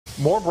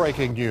More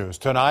breaking news.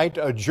 Tonight,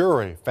 a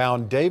jury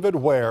found David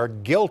Ware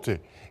guilty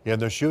in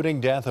the shooting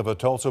death of a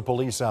Tulsa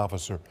police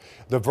officer.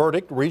 The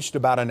verdict reached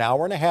about an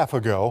hour and a half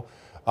ago.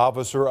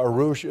 Officer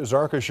Arush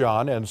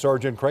Zarkishan and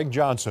Sergeant Craig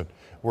Johnson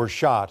were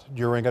shot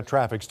during a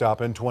traffic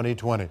stop in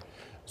 2020.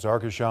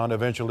 Zarkishan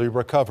eventually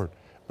recovered,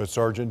 but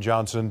Sergeant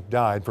Johnson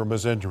died from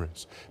his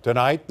injuries.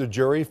 Tonight, the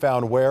jury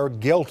found Ware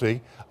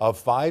guilty of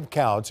 5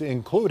 counts,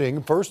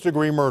 including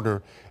first-degree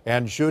murder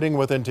and shooting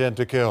with intent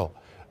to kill.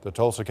 The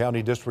Tulsa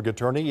County District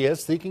Attorney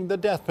is seeking the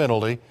death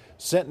penalty.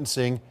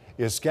 Sentencing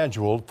is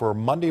scheduled for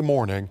Monday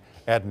morning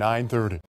at 9:30.